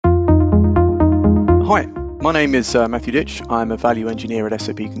Hi, my name is Matthew Ditch. I'm a value engineer at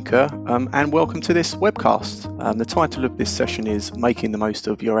SAP Concur, and welcome to this webcast. The title of this session is Making the Most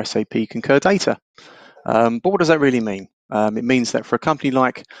of Your SAP Concur Data. But what does that really mean? It means that for a company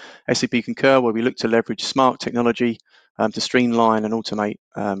like SAP Concur, where we look to leverage smart technology to streamline and automate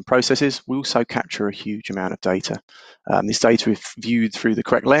processes, we also capture a huge amount of data. This data, if viewed through the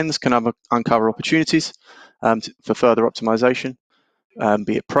correct lens, can uncover opportunities for further optimization,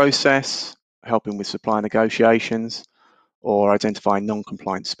 be it process, helping with supply negotiations, or identifying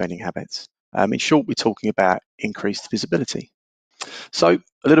non-compliant spending habits. In short, we're talking about increased visibility. So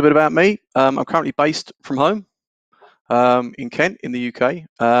a little bit about me. I'm currently based from home in Kent in the UK.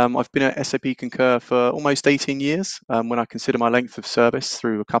 I've been at SAP Concur for almost 18 years when I consider my length of service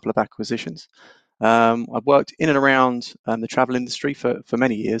through a couple of acquisitions. I've worked in and around the travel industry for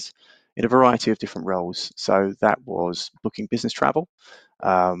many years in a variety of different roles. So that was booking business travel,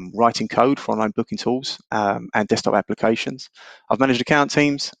 writing code for online booking tools and desktop applications. I've managed account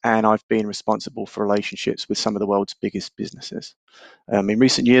teams, and I've been responsible for relationships with some of the world's biggest businesses. In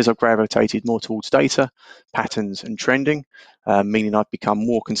recent years, I've gravitated more towards data, patterns and trending, meaning I've become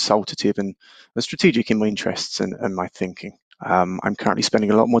more consultative and strategic in my interests and my thinking. I'm currently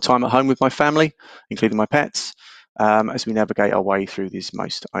spending a lot more time at home with my family, including my pets, as we navigate our way through these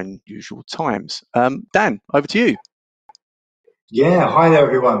most unusual times. Dan, over to you. Yeah, hi there,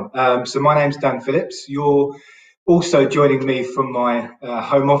 everyone. So my name's Dan Phillips. You're also joining me from my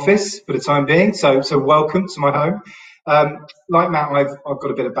home office for the time being. So welcome to my home. Like Matt, I've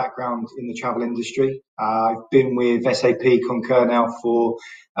got a bit of background in the travel industry. I've been with SAP Concur now for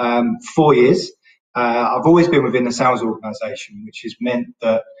 4 years. I've always been within the sales organisation, which has meant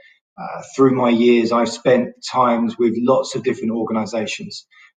that through my years, I've spent times with lots of different organisations,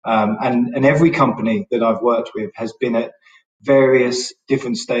 and every company that I've worked with has been at various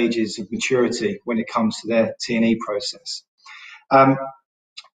different stages of maturity when it comes to their T&E process.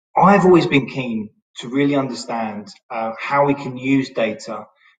 I've always been keen to really understand how we can use data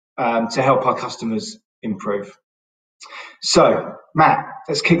to help our customers improve. So, Matt,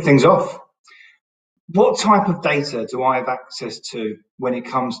 let's kick things off. What type of data do I have access to when it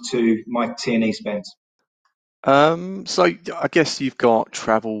comes to my T&E spend? So I guess you've got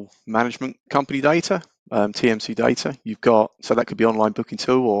travel management company data, TMC data. So that could be online booking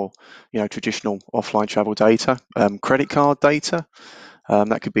tool or traditional offline travel data, credit card data.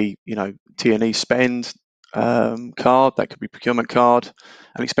 That could be T&E spend card. That could be procurement card,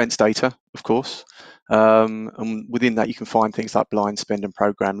 and expense data, of course. And within that, you can find things like blind spend and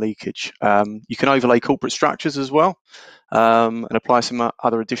program leakage. You can overlay corporate structures as well, and apply some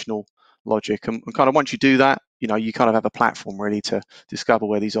other additional logic. And kind of once you do that, you kind of have a platform really to discover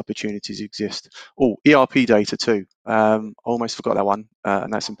where these opportunities exist. Oh, ERP data too. I almost forgot that one,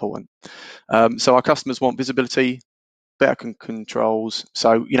 and that's important. So our customers want visibility, better controls.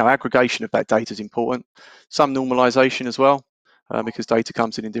 So aggregation of that data is important. Some normalization as well, because data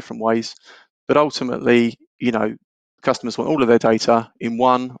comes in different ways. But ultimately, customers want all of their data in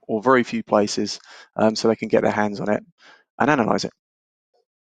one or very few places, so they can get their hands on it and analyze it.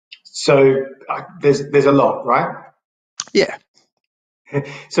 So there's a lot, right? Yeah.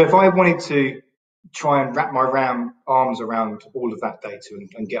 So if I wanted to try and wrap my arms around all of that data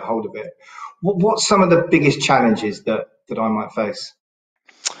and get hold of it, what's some of the biggest challenges that I might face?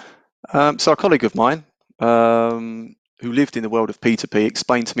 So a colleague of mine who lived in the world of P2P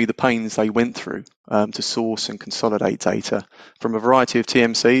explained to me the pains they went through to source and consolidate data from a variety of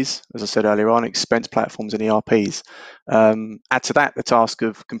TMCs, as I said earlier on, expense platforms and ERPs. Add to that the task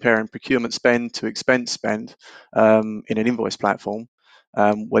of comparing procurement spend to expense spend in an invoice platform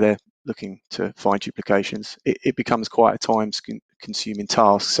where they're looking to find duplications. It becomes quite a time-consuming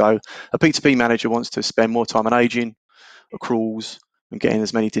task. So a P2P manager wants to spend more time on aging, accruals, and getting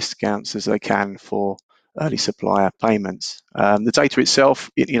as many discounts as they can for early supplier payments. The data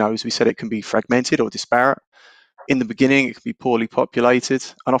itself, as we said, it can be fragmented or disparate. In the beginning, it can be poorly populated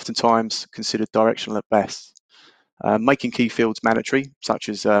and oftentimes considered directional at best. Making key fields mandatory, such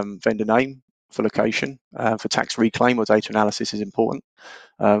as vendor name for location, for tax reclaim or data analysis is important.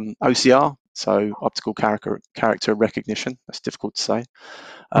 OCR, so optical character recognition, that's difficult to say,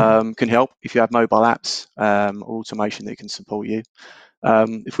 can help if you have mobile apps or automation that can support you.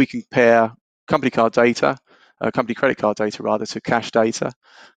 If we compare company credit card data rather, to cash data,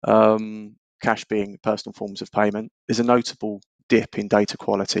 cash being personal forms of payment, there's a notable dip in data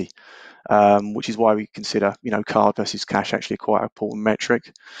quality, which is why we consider card versus cash actually quite an important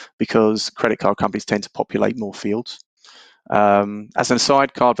metric, because credit card companies tend to populate more fields. As an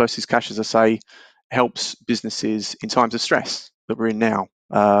aside, card versus cash, as I say, helps businesses in times of stress that we're in now.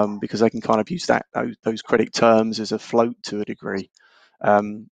 because they can kind of use those credit terms as a float to a degree.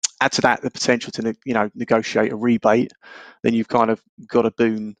 Add to that the potential to negotiate a rebate, then you've kind of got a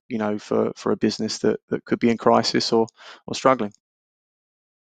boon, for a business that could be in crisis or struggling.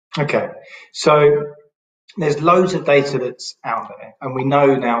 Okay, so there's loads of data that's out there, and we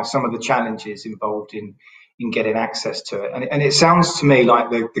know now some of the challenges involved in getting access to it. And it sounds to me like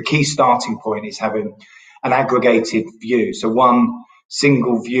the key starting point is having an aggregated view, so one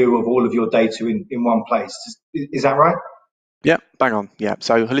single view of all of your data in one place. Is that right? Yeah, bang on. Yeah,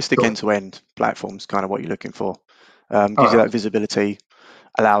 so holistic Cool. end-to-end platform's kind of what you're looking for. All Gives you right. that visibility,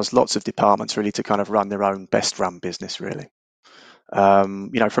 allows lots of departments really to kind of run their own best run business really.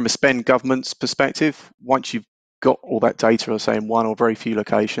 From a spend governance perspective, once you've got all that data, say in one or very few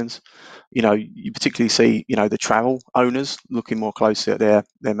locations, you particularly see, the travel owners looking more closely at their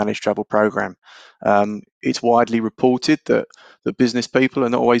managed travel program. It's widely reported that business people are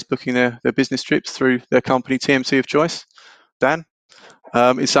not always booking their business trips through their company TMC of choice. Dan?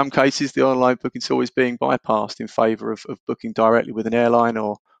 In some cases, the online booking tool is being bypassed in favour of booking directly with an airline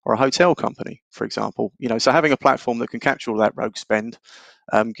or a hotel company, for example. So having a platform that can capture all that rogue spend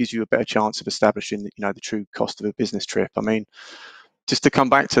gives you a better chance of establishing, the true cost of a business trip. I mean, just to come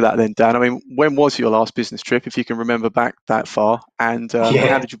back to that then, Dan, I mean, when was your last business trip, if you can remember back that far, and how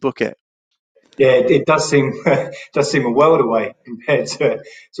Yeah. did you book it? Yeah, it does seem does seem a world away compared to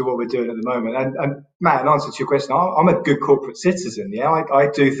what we're doing at the moment. And Matt, in answer to your question, I'm a good corporate citizen. Yeah, I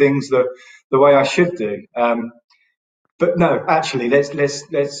do things the way I should do. But no, actually,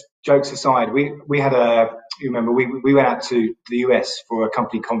 let's jokes aside. We had you remember we went out to the US for a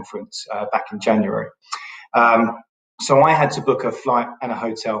company conference back in January. Um, so I had to book a flight and a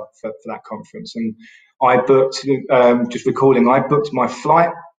hotel for that conference, and I booked. Just recalling, I booked my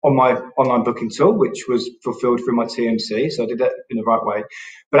flight on my online booking tool, which was fulfilled through my TMC. So I did that in the right way.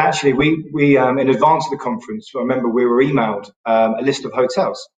 But actually, we in advance of the conference, I remember we were emailed a list of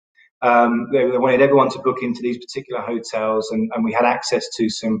hotels. They wanted everyone to book into these particular hotels, and we had access to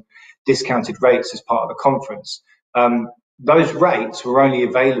some discounted rates as part of the conference. Those rates were only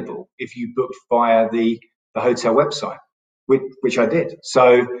available if you booked via the hotel website, which I did.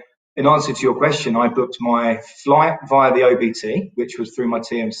 So, in answer to your question, I booked my flight via the OBT, which was through my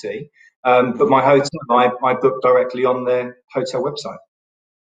TMC, but my hotel I booked directly on the hotel website.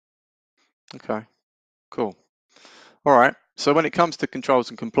 Okay, cool. All right. So when it comes to controls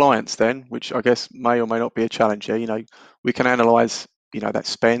and compliance then, which I guess may or may not be a challenge here, we can analyze, that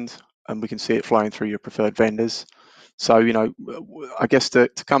spend, and we can see it flowing through your preferred vendors. So, I guess to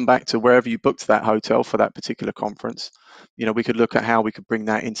come back to wherever you booked that hotel for that particular conference, we could look at how we could bring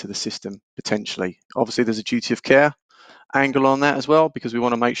that into the system potentially. Obviously, there's a duty of care angle on that as well, because we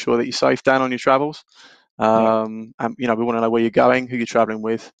want to make sure that you're safe down on your travels. Yeah. And, we want to know where you're going, who you're traveling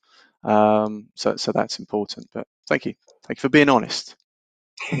with. So that's important. But thank you for being honest.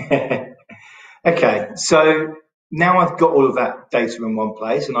 Okay, so now I've got all of that data in one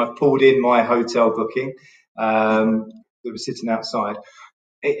place, and I've pulled in my hotel booking that was sitting outside.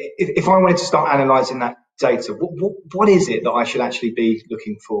 If I wanted to start analysing that data, what is it that I should actually be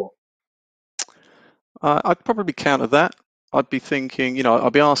looking for? I'd probably counter that. I'd be thinking,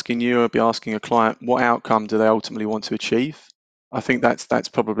 I'd be asking I'd be asking a client, what outcome do they ultimately want to achieve? I think that's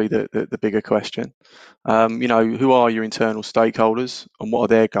probably the bigger question. Who are your internal stakeholders and what are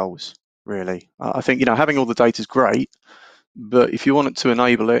their goals, really? I think, having all the data is great, but if you want it to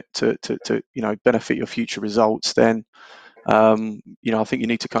enable it to benefit your future results, then I think you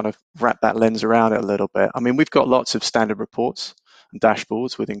need to kind of wrap that lens around it a little bit. I mean, we've got lots of standard reports and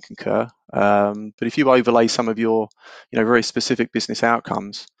dashboards within Concur, but if you overlay some of your, very specific business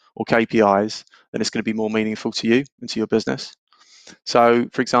outcomes or KPIs, then it's going to be more meaningful to you and to your business. So,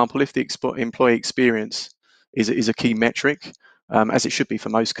 for example, if the employee experience is a key metric, as it should be for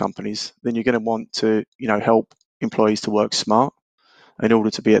most companies, then you're going to want to, help employees to work smart in order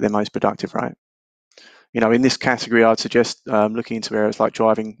to be at their most productive rate. In this category, I'd suggest looking into areas like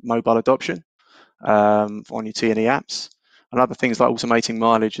driving mobile adoption on your T&E apps, and other things like automating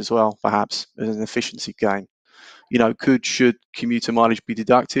mileage as well, perhaps as an efficiency gain. Should commuter mileage be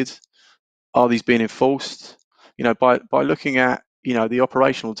deducted? Are these being enforced? By looking at the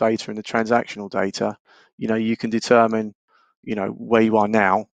operational data and the transactional data, you can determine where you are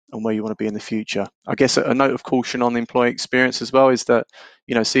now and where you want to be in the future. I guess a note of caution on the employee experience as well is that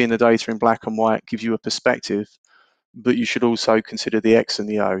seeing the data in black and white gives you a perspective, but you should also consider the X and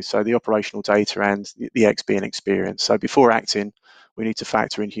the O, so the operational data and the X being experience. So before acting, we need to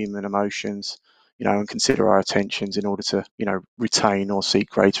factor in human emotions, and consider our attentions in order to, retain or seek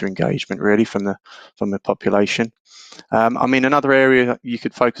greater engagement really from the population. Another area you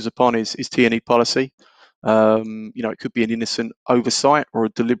could focus upon is T&E policy. It could be an innocent oversight or a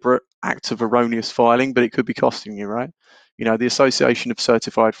deliberate act of erroneous filing, but it could be costing you, right? The Association of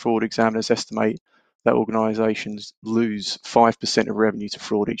Certified Fraud Examiners estimate that organisations lose 5% of revenue to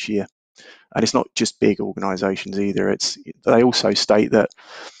fraud each year. And it's not just big organisations either. They also state that,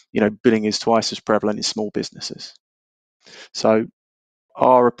 billing is twice as prevalent in small businesses. So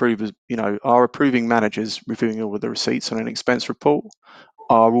our approving managers reviewing all of the receipts on an expense report,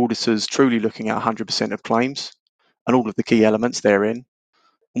 our auditors truly looking at 100% of claims and all of the key elements therein,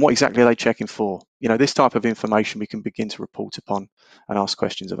 and what exactly are they checking for? This type of information we can begin to report upon and ask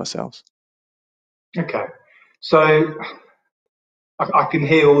questions of ourselves. Okay, so I can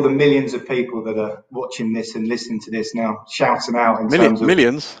hear all the millions of people that are watching this and listening to this now shouting out in terms of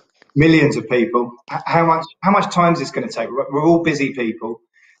millions of people. How much time is this going to take? We're all busy people.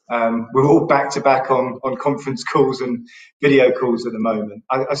 We're all back to back on conference calls and video calls at the moment.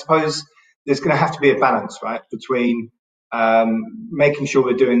 I suppose there's going to have to be a balance, right, between making sure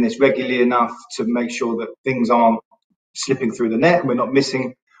we're doing this regularly enough to make sure that things aren't slipping through the net and we're not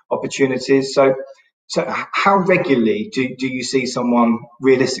missing opportunities. So how regularly do you see someone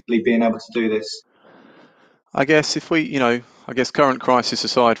realistically being able to do this? I guess if we, current crisis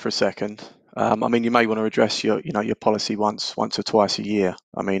aside for a second, you may want to address your policy once or twice a year.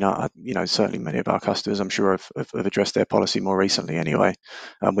 Certainly many of our customers, I'm sure, have addressed their policy more recently anyway,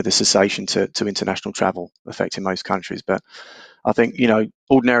 with the cessation to international travel affecting most countries. But I think,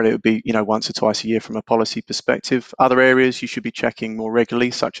 ordinarily it would be, once or twice a year from a policy perspective. Other areas you should be checking more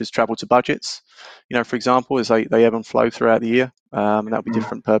regularly, such as travel to budgets, for example, as they ebb and flow throughout the year. And that'll be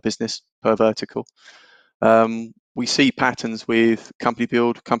different per business, per vertical. We see patterns with company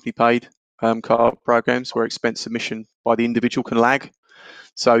billed, company paid car programs where expense submission by the individual can lag.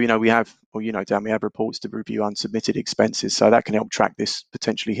 So, we have reports to review unsubmitted expenses. So that can help track this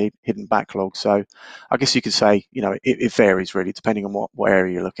potentially hidden backlog. So I guess you could say, it varies really depending on what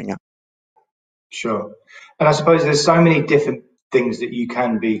area you're looking at. Sure. And I suppose there's so many different things that you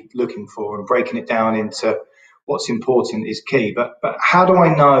can be looking for, and breaking it down into what's important is key. But how do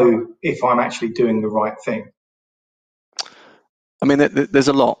I know if I'm actually doing the right thing? There's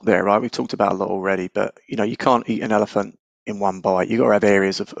a lot there, right? We've talked about a lot already, but you can't eat an elephant in one bite. You've got to have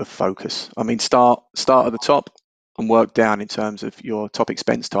areas of focus. Start at the top and work down in terms of your top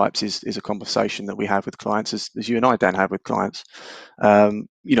expense types is a conversation that we have with clients, as you and I, Dan, have with clients.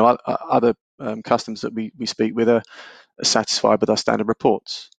 Other customers that we speak with are satisfied with our standard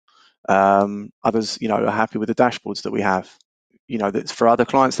reports. Others, are happy with the dashboards that we have. That for other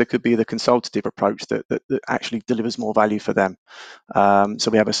clients, there could be the consultative approach that actually delivers more value for them. So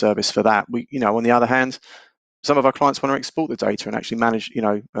we have a service for that. On the other hand, some of our clients want to export the data and actually manage,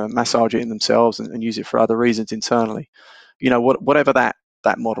 massage it in themselves and use it for other reasons internally. Whatever that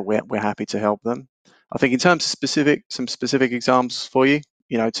model, we're happy to help them. I think in terms of some specific examples for you,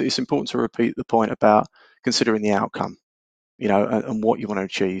 it's important to repeat the point about considering the outcome, and what you want to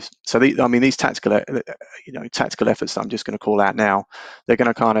achieve. So these tactical efforts that I'm just going to call out now, they're going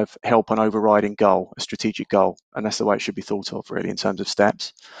to kind of help an overriding goal, a strategic goal, and that's the way it should be thought of really in terms of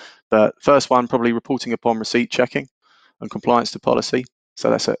steps. But first one, probably reporting upon receipt checking and compliance to policy. So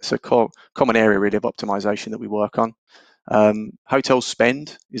that's a common area really of optimization that we work on. Hotel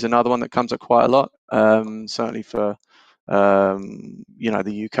spend is another one that comes up quite a lot, certainly for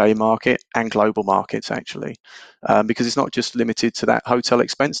the UK market and global markets actually, because it's not just limited to that hotel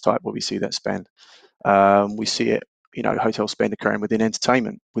expense type where we see that spend. We see it, hotel spend occurring within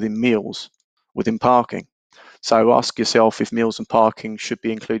entertainment, within meals, within parking. So ask yourself if meals and parking should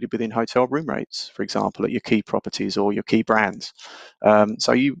be included within hotel room rates, for example, at your key properties or your key brands.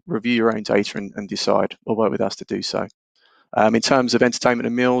 So you review your own data and decide, or work with us to do so. In terms of entertainment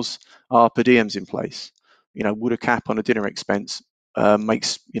and meals, are per diems in place? Would a cap on a dinner expense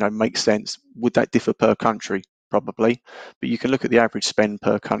makes sense? Would that differ per country? Probably, but you can look at the average spend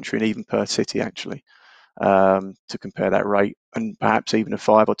per country and even per city actually, to compare that rate, and perhaps even a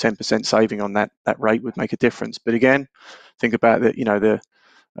 5 or 10% saving on that rate would make a difference. But again, think about the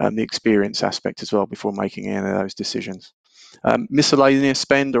experience aspect as well before making any of those decisions. Miscellaneous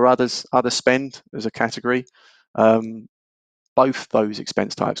spend or other spend as a category. Both those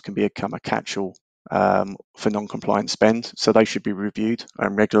expense types can become a catch-all for non-compliant spend, so they should be reviewed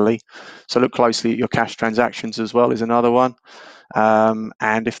regularly. So look closely at your cash transactions as well is another one.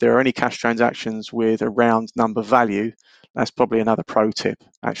 And if there are any cash transactions with a round number value, that's probably another pro tip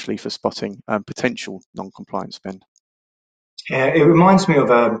actually for spotting potential non-compliant spend. Yeah, it reminds me of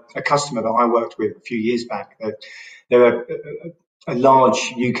a customer that I worked with a few years back. They're a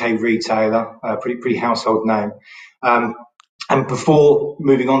large UK retailer, a pretty household name. Um, and before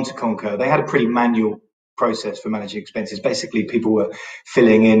moving on to Concur, they had a pretty manual process for managing expenses. Basically, people were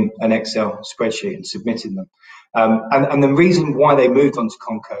filling in an Excel spreadsheet and submitting them. And the reason why they moved on to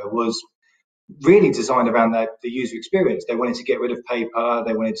Concur was really designed around the user experience. They wanted to get rid of paper.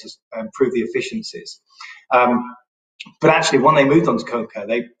 They wanted to improve the efficiencies. But actually, when they moved on to Concur,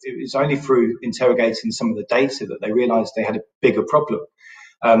 it was only through interrogating some of the data that they realized they had a bigger problem.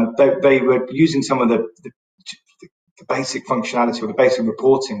 They were using some of the basic functionality or the basic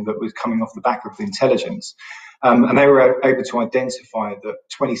reporting that was coming off the back of the intelligence. And they were able to identify that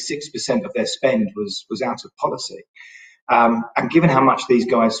 26% of their spend was out of policy. And given how much these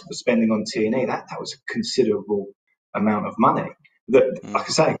guys were spending on T&E, that was a considerable amount of money. That, like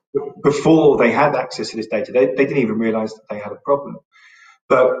I say, before they had access to this data, they didn't even realize that they had a problem.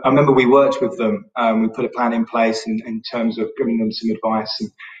 But I remember we worked with them. We put a plan in place in terms of giving them some advice.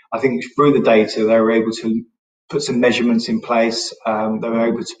 And I think through the data, they were able to put some measurements in place. They were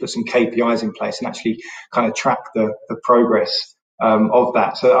able to put some KPIs in place and actually kind of track the progress of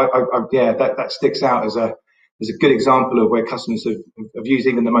that. So yeah, that sticks out as a good example of where customers have used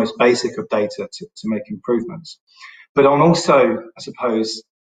even the most basic of data to make improvements. But I'm also, I suppose,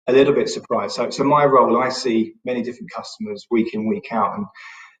 a little bit surprised. So my role, I see many different customers week in, week out, and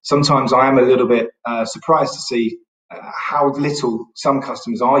sometimes I am a little bit surprised to see how little some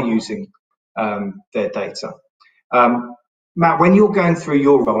customers are using their data. Matt, when you're going through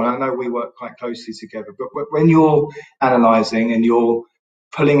your role, and I know we work quite closely together, but when you're analysing and you're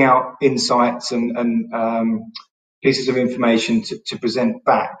pulling out insights and pieces of information to present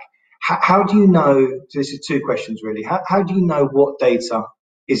back, how do you know? So this is two questions really. How do you know what data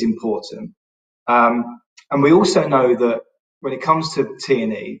is important? And we also know that when it comes to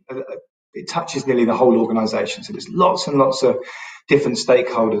T&E, it touches nearly the whole organisation. So there's lots and lots of different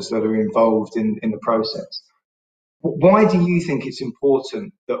stakeholders that are involved in the process. Why do you think it's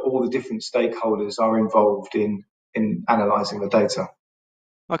important that all the different stakeholders are involved in analysing the data?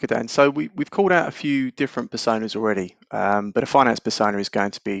 Okay, Dan. So we've called out a few different personas already, but a finance persona is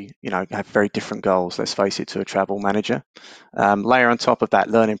going to be, have very different goals, let's face it, to a travel manager. Layer on top of that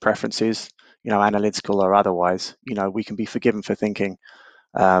learning preferences, analytical or otherwise, we can be forgiven for thinking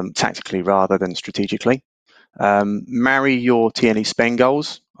tactically rather than strategically. Marry your T&E spend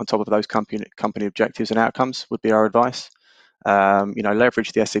goals on top of those company objectives and outcomes would be our advice.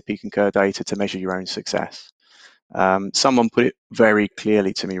 Leverage the SAP Concur data to measure your own success. Someone put it very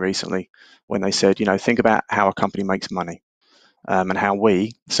clearly to me recently when they said, think about how a company makes money and how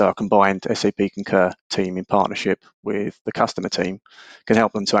we, so our combined SAP Concur team in partnership with the customer team, can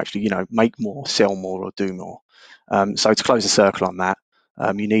help them to actually, make more, sell more, or do more. So to close the circle on that,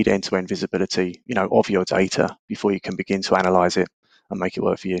 you need end-to-end visibility, of your data before you can begin to analyze it and make it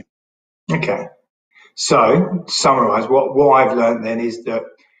work for you. Okay. So, to summarise, what I've learned then is that,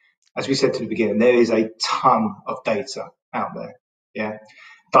 as we said to the beginning, there is a ton of data out there. Yeah.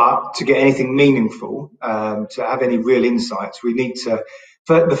 But to get anything meaningful, to have any real insights, we need to,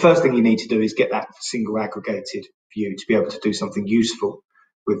 the first thing you need to do is get that single aggregated view to be able to do something useful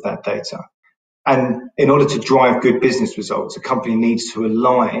with that data. And in order to drive good business results, a company needs to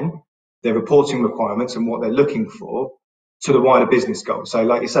align their reporting requirements and what they're looking for to the wider business goals. So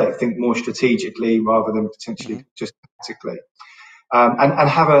like you say, think more strategically rather than potentially just tactically. And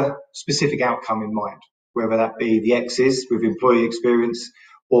have a specific outcome in mind, whether that be the X's with employee experience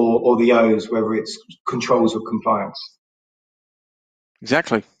or the O's, whether it's controls or compliance.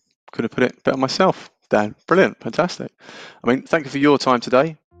 Exactly. Could have put it better myself, Dan. Brilliant. Fantastic. Thank you for your time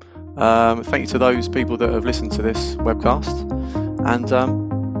today. Thank you to those people that have listened to this webcast,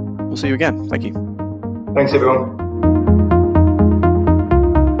 and we'll see you again. Thank you. Thanks, everyone.